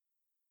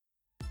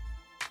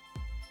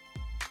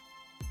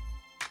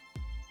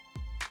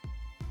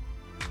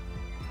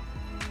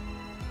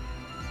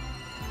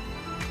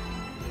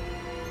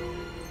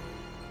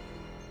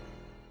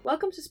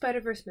Welcome to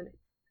Spider-Verse Minute,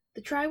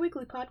 the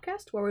tri-weekly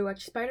podcast where we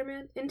watch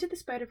Spider-Man Into the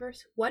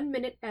Spider-Verse 1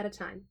 minute at a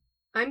time.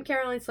 I'm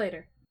Caroline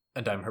Slater.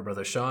 And I'm her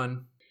brother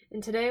Sean.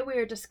 And today we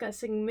are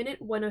discussing Minute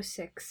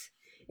 106.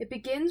 It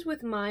begins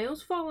with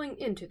Miles falling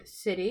into the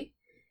city,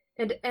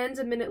 and ends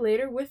a minute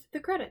later with the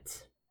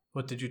credits.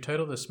 What did you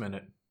title this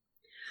minute?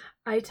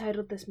 I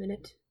titled this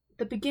minute,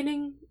 The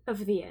Beginning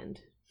of the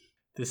End.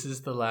 This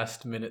is the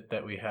last minute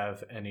that we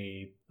have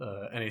any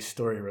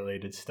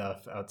story-related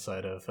stuff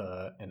outside of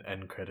an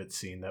end credit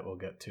scene that we'll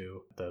get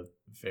to the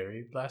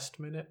very last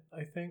minute,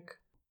 I think.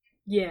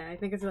 Yeah, I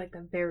think it's like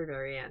the very,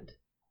 very end.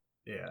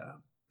 Yeah,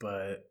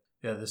 but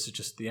yeah, this is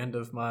just the end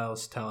of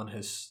Miles telling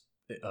his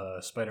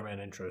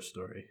Spider-Man intro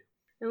story.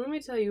 And let me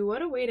tell you,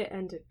 what a way to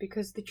end it,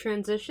 because the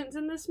transitions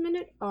in this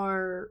minute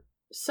are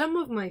some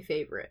of my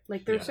favorite.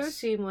 Like, they're so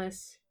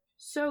seamless,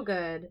 so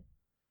good,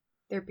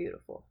 they're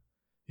beautiful.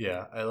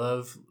 Yeah, I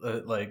love,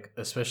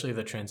 especially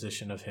the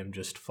transition of him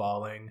just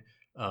falling,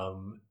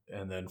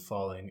 and then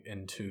falling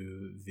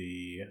into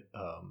the,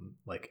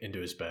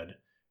 into his bed,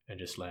 and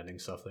just landing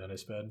softly on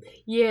his bed.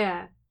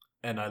 Yeah.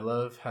 And I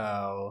love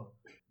how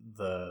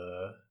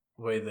the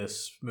way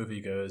this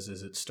movie goes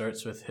is it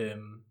starts with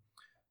him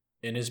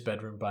in his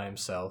bedroom by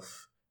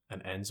himself,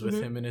 and ends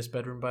with him in his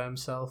bedroom by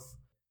himself.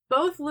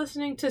 Both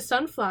listening to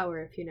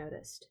Sunflower, if you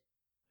noticed.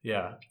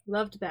 Yeah.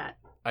 Loved that.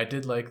 I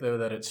did like, though,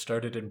 that it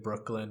started in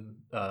Brooklyn,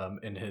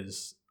 in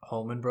his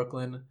home in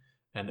Brooklyn,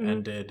 and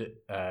ended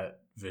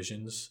at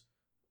Visions.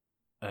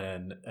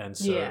 And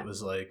so it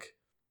was like,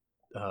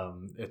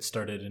 it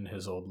started in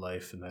his old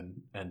life and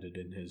then ended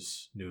in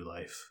his new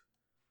life.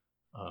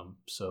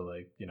 So,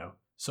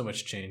 so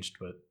much changed,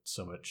 but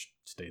so much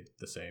stayed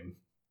the same.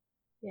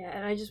 Yeah,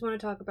 and I just want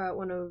to talk about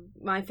one of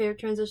my favorite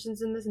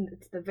transitions in this, and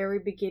it's the very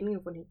beginning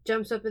of when he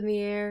jumps up in the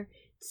air,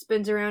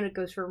 spins around, it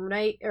goes from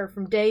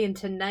day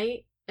into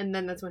night, and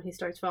then that's when he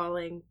starts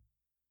falling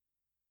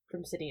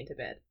from sitting into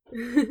bed.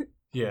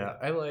 Yeah,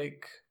 I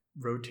like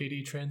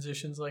rotating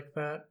transitions like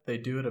that. They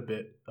do it a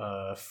bit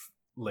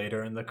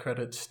later in the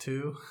credits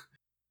too.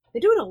 They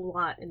do it a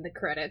lot in the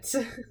credits.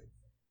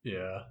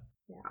 Yeah.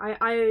 Yeah,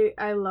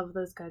 I love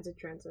those kinds of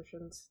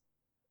transitions.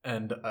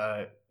 And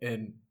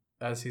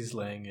as he's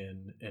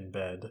laying in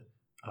bed,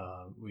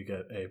 we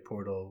get a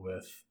portal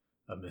with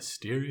a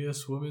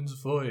mysterious woman's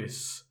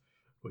voice,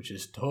 which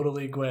is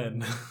totally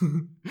Gwen.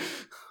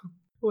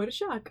 What a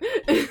shock.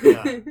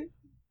 Yeah. And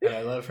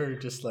I love her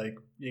just like,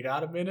 you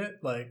got a minute?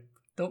 Like,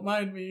 don't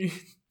mind me.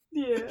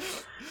 Yeah.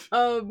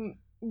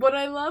 What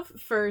I love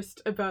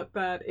first about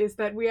that is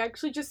that we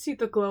actually just see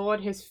the glow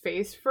on his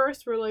face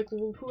first. We're like,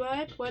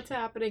 what? What's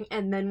happening?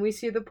 And then we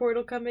see the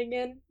portal coming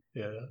in.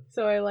 Yeah.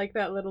 So I like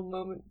that little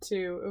moment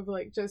too of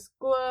like just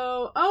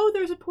glow. Oh,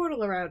 there's a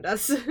portal around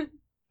us.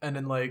 And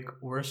in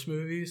worse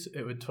movies,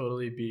 it would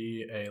totally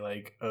be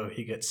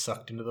he gets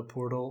sucked into the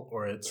portal,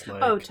 or it's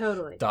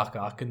totally Doc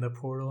Ock in the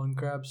portal and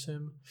grabs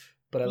him.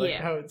 But I like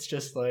how it's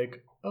just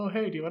like, oh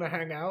hey, do you want to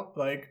hang out?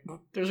 Like,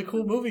 there's a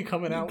cool movie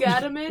coming out. You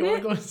got a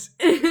minute?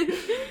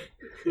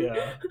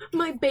 Yeah.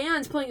 My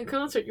band's playing a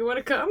concert. You want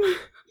to come?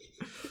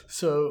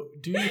 So,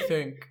 do you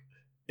think,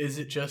 is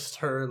it just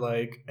her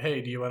like,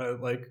 hey, do you want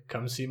to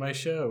come see my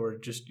show, or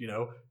just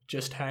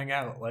just hang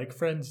out like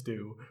friends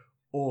do,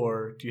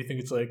 or do you think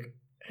it's like,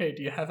 hey,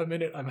 do you have a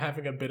minute? I'm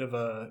having a bit of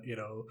a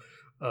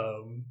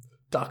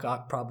Doc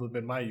Ock problem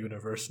in my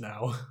universe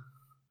now.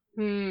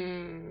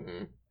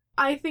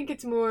 I think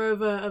it's more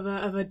of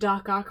a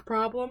Doc Ock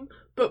problem,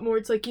 but more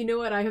it's like, you know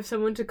what, I have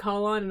someone to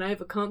call on and I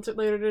have a concert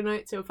later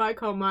tonight, so if I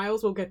call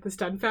Miles, we'll get this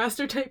done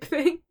faster type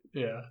thing.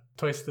 Yeah.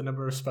 Twice the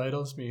number of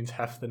Spidles means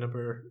half the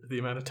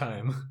amount of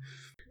time.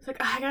 It's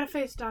like, I gotta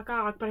face Doc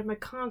Ock, but I have my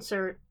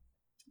concert.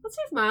 Let's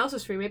see if Miles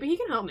is free, maybe he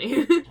can help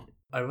me.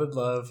 I would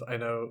love, I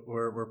know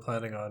we're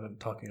planning on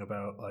talking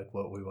about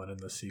what we want in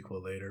the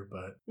sequel later,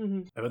 but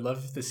I would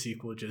love if the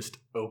sequel just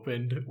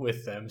opened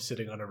with them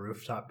sitting on a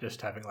rooftop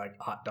just having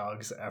hot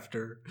dogs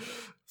after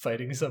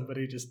fighting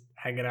somebody, just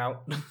hanging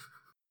out.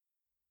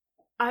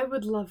 I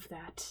would love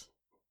that.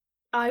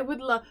 I would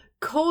love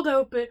cold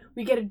open.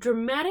 We get a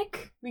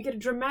dramatic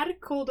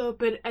cold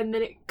open, and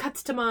then it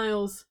cuts to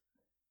Miles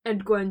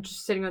and Gwen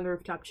just sitting on the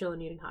rooftop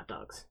chilling eating hot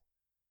dogs.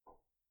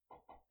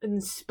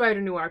 And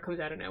Spider-Noir comes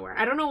out of nowhere.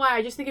 I don't know why,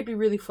 I just think it'd be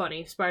really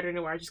funny if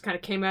Spider-Noir just kind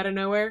of came out of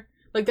nowhere.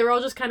 Like, they're all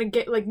just kind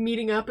of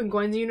meeting up in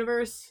Gwen's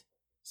universe.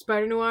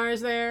 Spider-Noir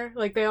is there.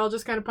 Like, they all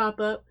just kind of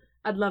pop up.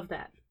 I'd love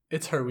that.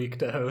 It's her week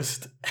to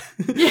host.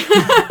 Yeah.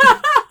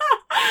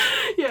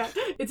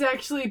 It's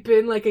actually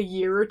been a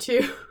year or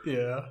two.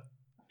 Yeah.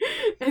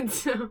 And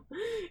so,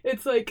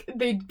 it's like,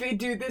 they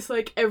do this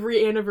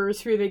every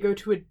anniversary they go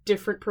to a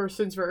different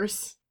person's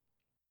verse.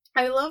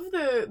 I love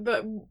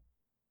the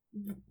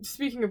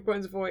speaking of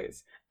Gwen's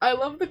voice, I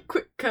love the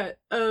quick cut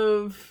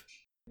of,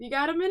 you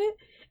got a minute?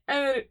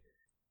 And then it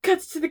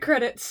cuts to the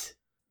credits.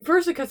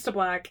 First it cuts to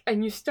black,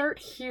 and you start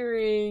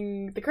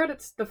hearing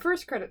the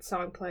first credits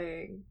song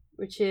playing,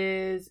 which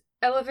is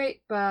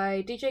Elevate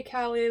by DJ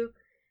Khaled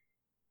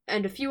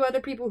and a few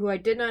other people who I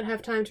did not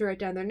have time to write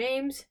down their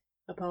names.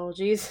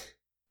 Apologies.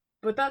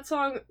 But that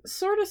song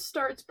sort of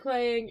starts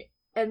playing,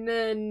 And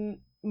then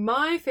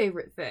my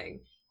favorite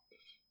thing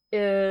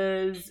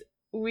is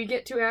we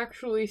get to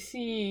actually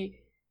see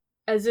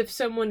as if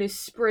someone is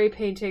spray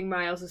painting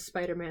Miles'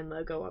 Spider-Man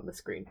logo on the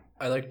screen.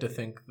 I like to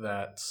think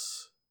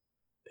that's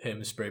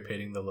him spray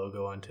painting the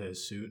logo onto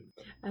his suit.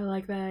 I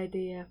like that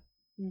idea.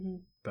 Mm-hmm.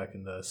 Back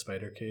in the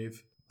Spider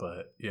Cave.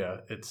 But yeah,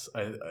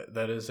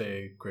 that is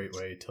a great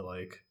way to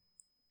like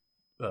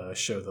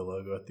show the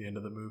logo at the end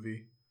of the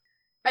movie.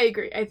 I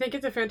agree. I think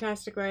it's a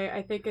fantastic way.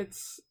 I think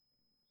it's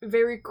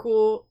very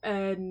cool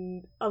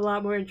and a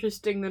lot more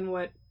interesting than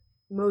what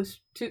most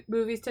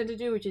movies tend to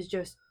do, which is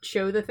just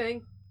show the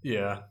thing.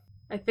 Yeah.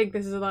 I think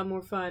this is a lot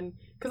more fun.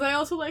 Because I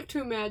also like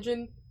to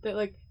imagine that,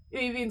 like,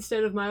 maybe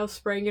instead of Miles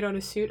spraying it on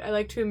his suit, I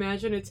like to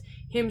imagine it's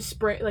him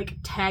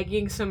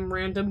tagging some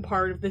random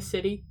part of the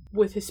city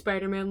with his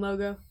Spider-Man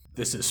logo.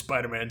 This is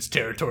Spider-Man's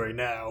territory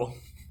now.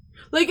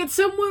 Like, it's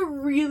somewhere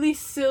really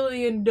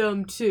silly and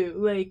dumb, too.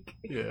 Like...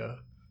 Yeah.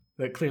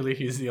 That clearly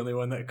he's the only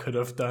one that could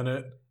have done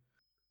it.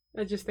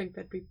 I just think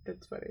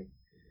that's funny.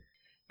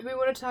 Do we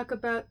want to talk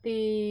about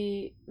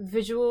the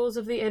visuals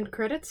of the end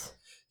credits?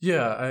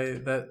 Yeah,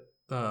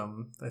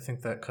 I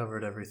think that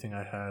covered everything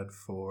I had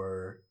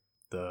for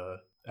the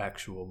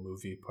actual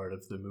movie part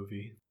of the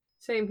movie.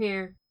 Same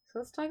here. So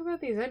let's talk about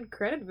these end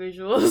credit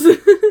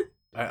visuals.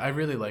 I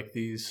really like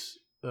these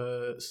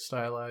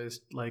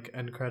stylized like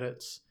end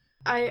credits.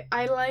 I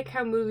like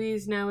how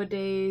movies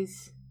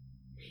nowadays...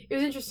 It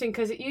was interesting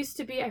because it used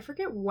to be, I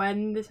forget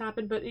when this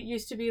happened, but it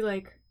used to be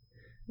like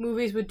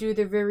movies would do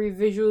their very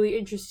visually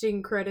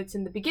interesting credits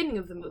in the beginning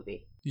of the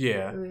movie.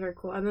 Yeah. It was very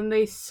cool. And then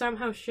they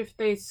somehow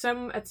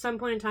at some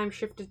point in time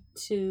shifted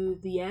to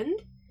the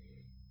end.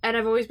 And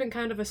I've always been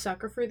kind of a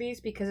sucker for these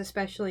because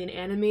especially in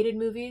animated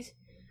movies,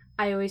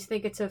 I always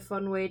think it's a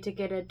fun way to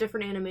get a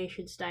different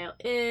animation style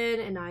in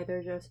and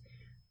either just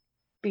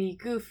be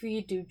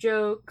goofy, do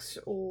jokes,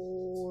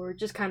 or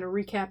just kind of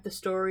recap the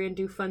story and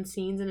do fun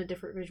scenes in a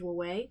different visual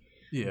way.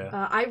 Yeah.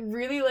 I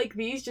really like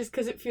these just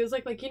because it feels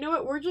like, you know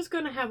what, we're just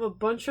going to have a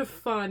bunch of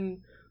fun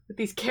with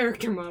these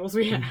character models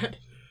we had.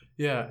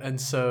 Yeah,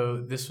 and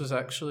so this was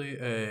actually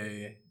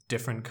a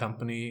different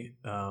company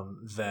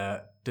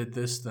that did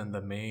this than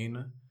the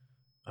main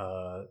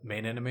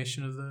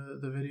animation of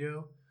the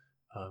video.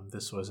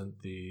 This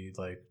wasn't the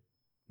like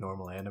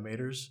normal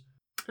animators.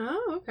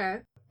 Oh, okay.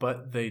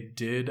 But they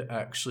did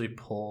actually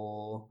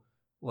pull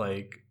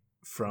like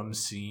from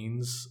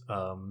scenes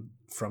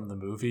from the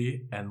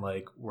movie and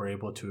like were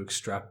able to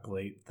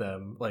extrapolate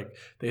them. Like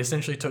they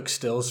essentially took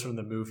stills from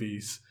the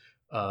movies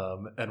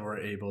and were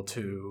able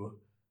to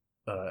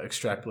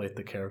extrapolate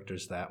the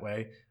characters that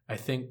way. I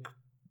think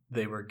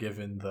they were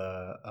given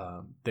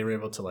they were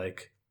able to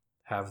like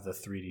have the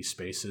 3D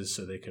spaces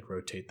so they could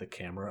rotate the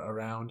camera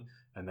around,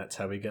 and that's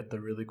how we get the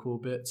really cool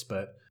bits.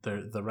 But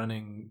the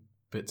running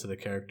bits of the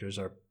characters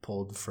are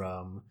pulled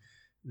from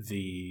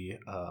the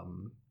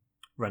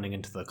running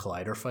into the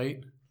collider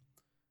fight.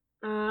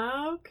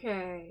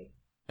 Okay.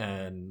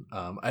 And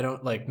I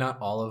don't like, not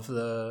all of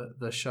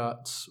the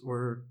shots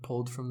were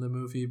pulled from the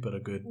movie, but a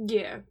good...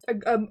 Yeah,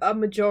 a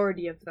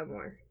majority of them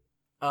were.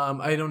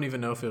 I don't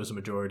even know if it was a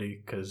majority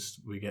because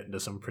we get into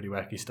some pretty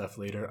wacky stuff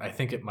later. I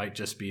think it might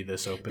just be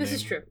this opening. This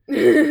is true.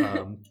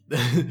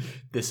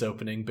 This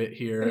opening bit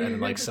here, and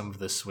like some of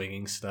the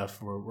swinging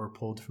stuff were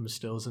pulled from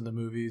stills in the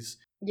movies.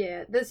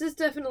 Yeah, this is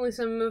definitely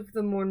some of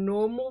the more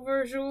normal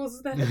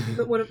visuals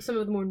some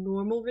of the more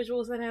normal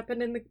visuals that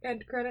happen in the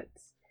end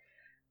credits.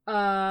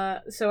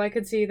 So I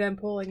could see them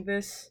pulling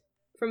this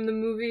from the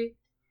movie.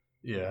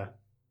 Yeah.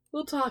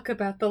 We'll talk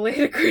about the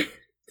later credits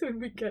when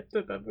we get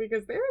to them,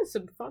 because there is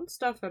some fun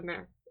stuff in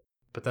there.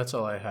 But that's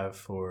all I have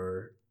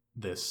for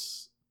the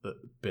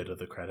bit of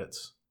the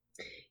credits.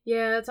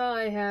 Yeah, that's all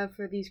I have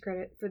for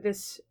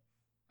this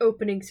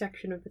opening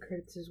section of the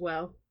credits as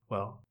well.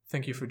 Well,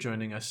 thank you for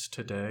joining us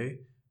today.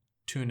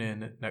 Tune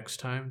in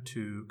next time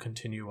to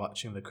continue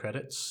watching the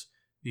credits.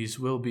 These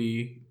will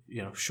be,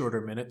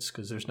 shorter minutes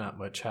because there's not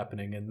much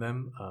happening in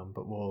them.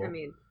 But we'll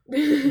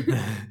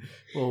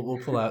we'll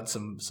pull out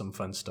some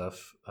fun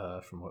stuff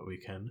from what we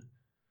can.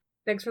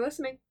 Thanks for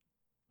listening.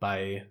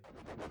 Bye.